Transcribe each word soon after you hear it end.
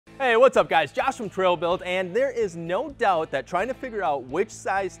Hey, what's up guys? Josh from Trail Build, and there is no doubt that trying to figure out which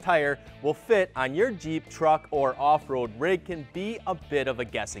size tire will fit on your Jeep, truck, or off-road rig can be a bit of a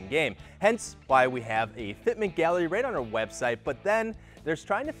guessing game. Hence why we have a fitment gallery right on our website, but then there's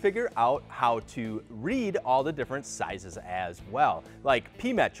trying to figure out how to read all the different sizes as well, like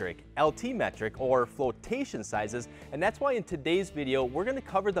P-metric, LT-metric, or flotation sizes, and that's why in today's video we're going to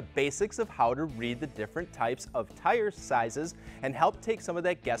cover the basics of how to read the different types of tire sizes and help take some of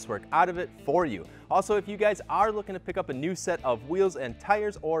that guesswork out of it for you. Also, if you guys are looking to pick up a new set of wheels and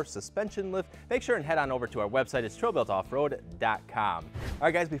tires or suspension lift, make sure and head on over to our website. It's trailbuiltoffroad.com. All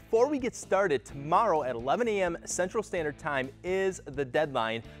right guys, before we get started, tomorrow at 11 a.m. Central Standard Time is the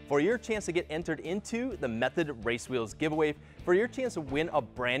deadline for your chance to get entered into the Method Race Wheels giveaway, for your chance to win a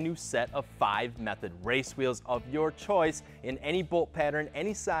brand new set of 5 Method Race Wheels of your choice in any bolt pattern,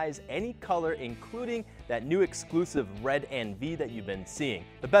 any size, any color, including that new exclusive red NV that you've been seeing.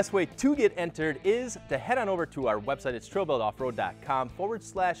 The best way to get entered is to head on over to our website. It's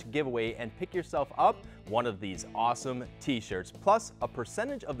trailbuiltoffroad.com/giveaway and pick yourself up one of these awesome t-shirts. Plus, a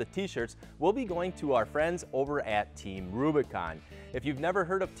percentage of the t-shirts will be going to our friends over at Team Rubicon. If you've never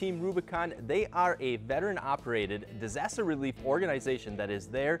heard of Team Rubicon, they are a veteran-operated disaster relief organization that is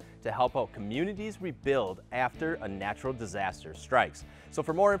there to help out communities rebuild after a natural disaster strikes. So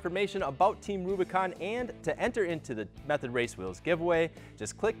for more information about Team Rubicon and to enter into the Method Race Wheels giveaway,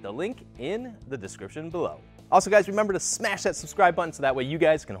 just click the link in the description below. Also guys, remember to smash that subscribe button so that way you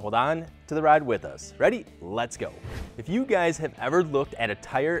guys can hold on to the ride with us. Ready? Let's go. If you guys have ever looked at a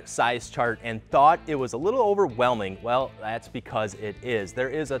tire size chart and thought it was a little overwhelming, well, that's because it is. There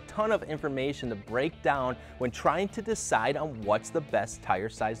is a ton of information to break down when trying to decide on what's the best tire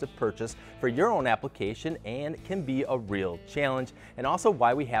size to purchase for your own application, and can be a real challenge, and also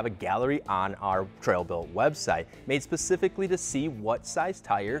why we have a gallery on our Trail Build website made specifically to see what size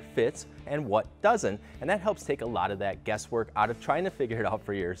tire fits and what doesn't, and that helps take a lot of that guesswork out of trying to figure it out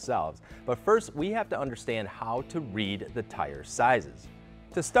for yourselves. But first, we have to understand how to read the tire sizes.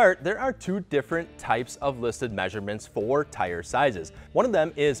 To start, there are 2 different types of listed measurements for tire sizes. One of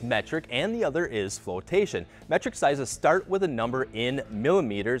them is metric and the other is flotation. Metric sizes start with a number in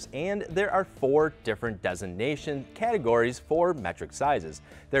millimeters, and there are 4 different designation categories for metric sizes.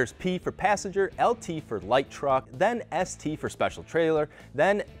 There's P for passenger, LT for light truck, then ST for special trailer,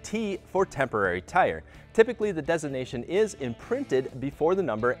 then T for temporary tire. Typically, the designation is imprinted before the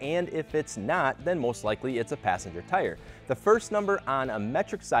number, and if it's not, then most likely it's a passenger tire. The first number on a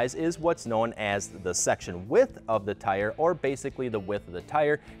metric size is what's known as the section width of the tire, or basically the width of the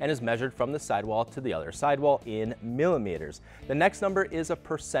tire, and is measured from the sidewall to the other sidewall in millimeters. The next number is a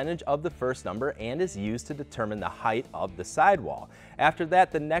percentage of the first number and is used to determine the height of the sidewall. After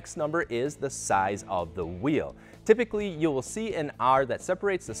that, the next number is the size of the wheel. Typically, you will see an R that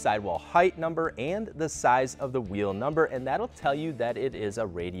separates the sidewall height number and the size of the wheel number, and that'll tell you that it is a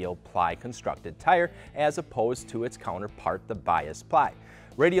radial ply constructed tire as opposed to its counterpart, the bias ply.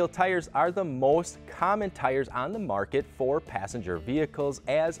 Radial tires are the most common tires on the market for passenger vehicles,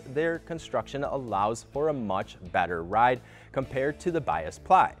 as their construction allows for a much better ride compared to the bias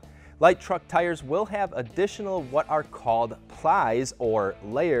ply. Light truck tires will have additional what are called plies, or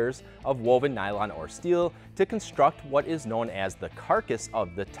layers of woven nylon or steel, to construct what is known as the carcass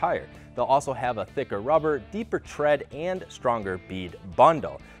of the tire. They'll also have a thicker rubber, deeper tread, and stronger bead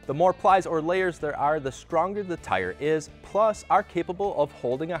bundle. The more plies or layers there are, the stronger the tire is, plus are capable of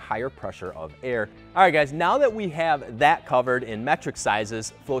holding a higher pressure of air. All right guys, now that we have that covered in metric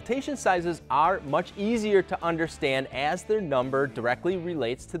sizes, flotation sizes are much easier to understand as their number directly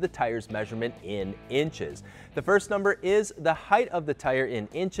relates to the tire's measurement in inches. The first number is the height of the tire in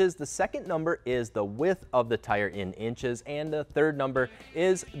inches, the second number is the width of the tire in inches, and the third number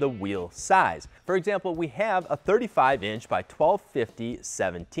is the wheel size. For example, we have a 35-inch by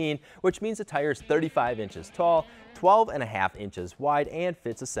 1250/17, which means the tire is 35 inches tall, 12.5 inches wide, and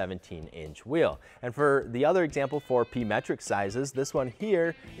fits a 17-inch wheel. And for the other example for P-metric sizes, this one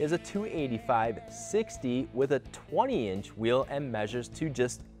here is a 285/60 with a 20-inch wheel and measures to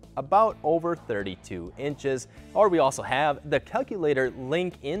just about over 32 inches. Or we also have the calculator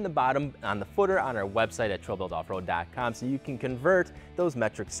link in the bottom on the footer on our website at trailbuiltoffroad.com, so you can convert those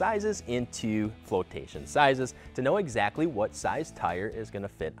metric sizes into flotation sizes to know exactly what size tire is going to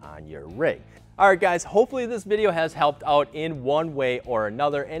fit on your rig. All right, guys, hopefully this video has helped out in one way or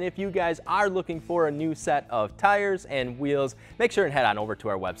another. And if you guys are looking for a new set of tires and wheels, make sure and head on over to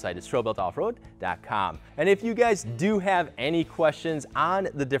our website. It's trailbuiltoffroad.com. And if you guys do have any questions on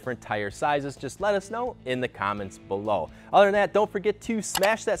the different tire sizes, just let us know in the comments below. Other than that, don't forget to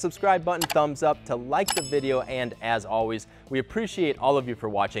smash that subscribe button, thumbs up, to like the video. And as always, we appreciate all of you for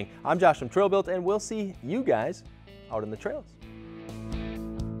watching. I'm Josh from TrailBuilt, and we'll see you guys out in the trails.